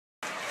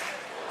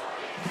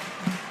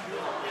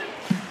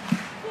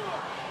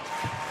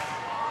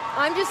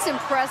I'm just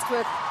impressed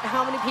with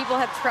how many people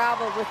have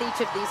traveled with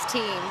each of these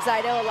teams.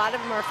 I know a lot of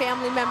them are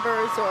family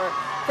members or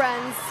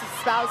friends,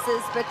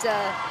 spouses, but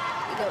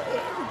you know,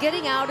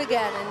 getting out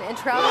again and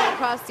traveling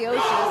across the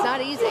ocean is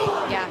not easy.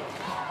 Yeah.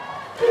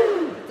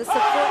 The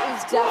support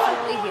is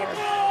definitely here.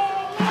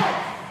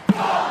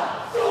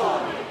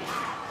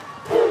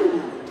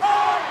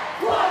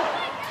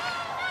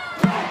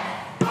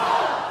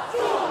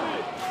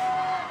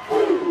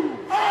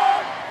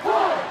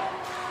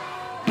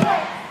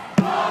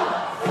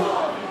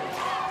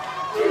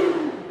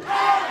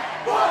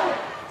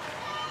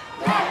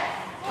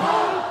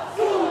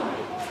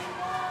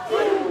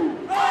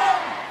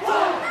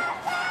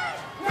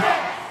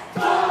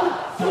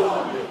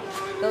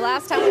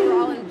 Last time we were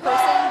all in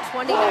person,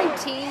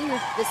 2019,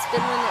 this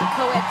Finland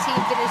co-ed team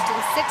finished in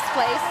 6th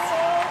place.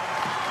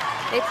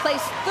 They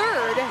placed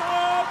 3rd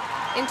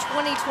in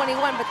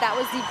 2021, but that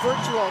was the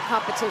virtual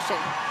competition.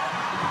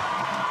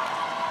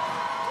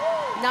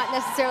 Not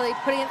necessarily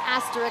putting an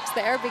asterisk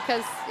there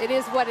because it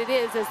is what it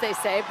is, as they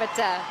say, but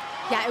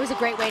yeah, it was a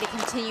great way to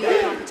continue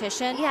the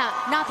competition. Yeah.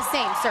 Not the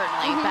same,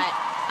 certainly, but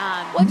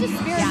well, just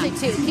spiritually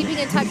too, keeping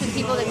in touch with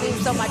people that mean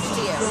so much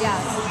to you. Yeah.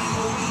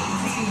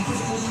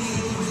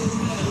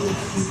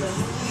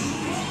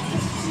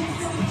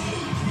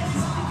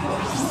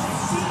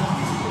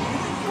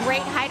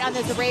 Great height on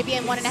those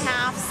Arabian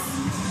 1.5s.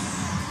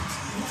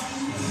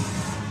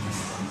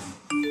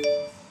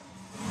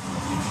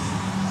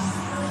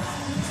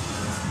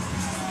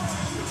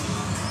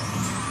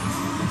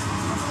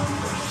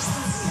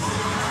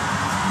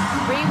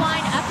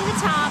 Rewind up to the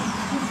top.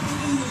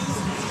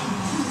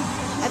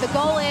 And the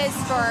goal is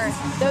for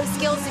those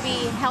skills to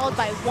be held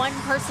by one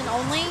person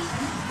only.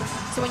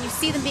 So when you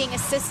see them being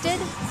assisted,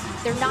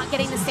 they're not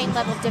getting the same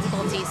level of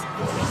difficulties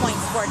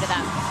points scored to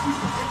them.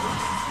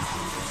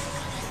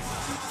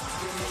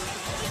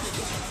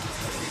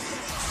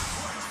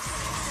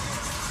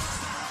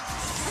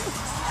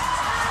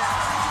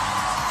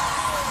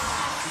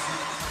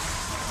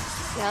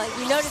 Yeah, like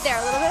you noted there,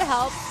 a little bit of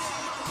help.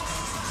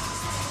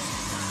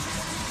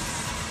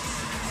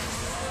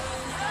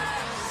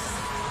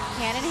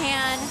 Hand in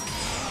hand,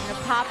 I'm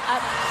gonna pop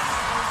up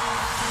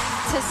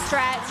to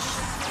stretch,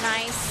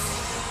 nice.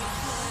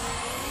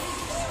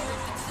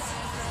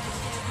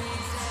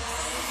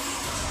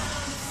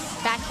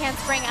 Back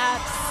handspring up.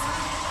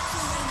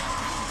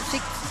 She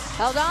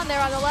held on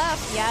there on the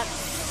left. Yep.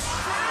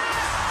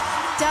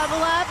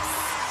 Double ups.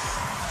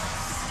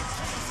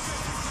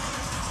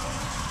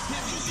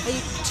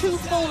 2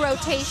 full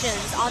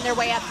rotations on their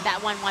way up to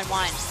that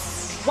 1-1-1.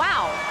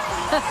 Wow.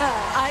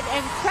 An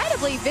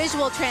incredibly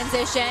visual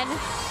transition.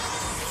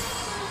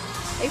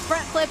 They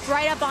front flipped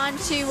right up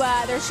onto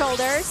their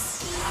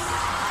shoulders.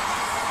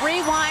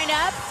 Rewind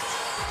up.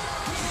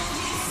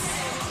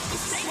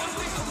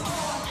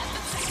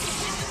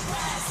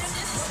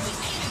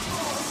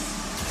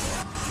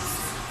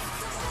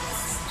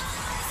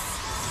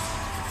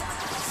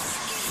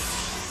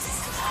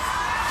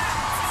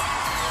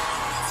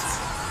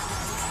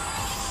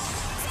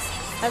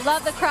 I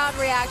love the crowd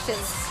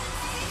reactions.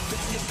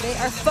 They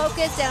are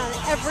focused on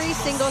every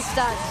single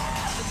stunt.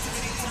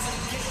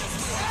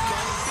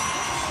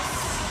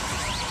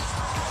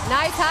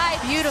 Nice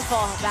height.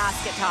 Beautiful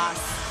basket toss.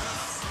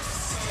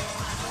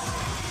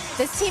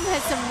 This team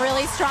has some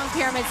really strong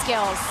pyramid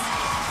skills.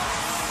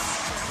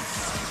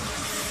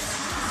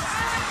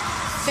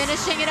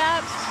 Finishing it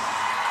up.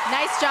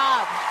 Nice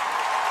job.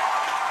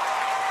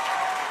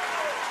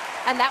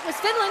 And that was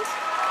Finland.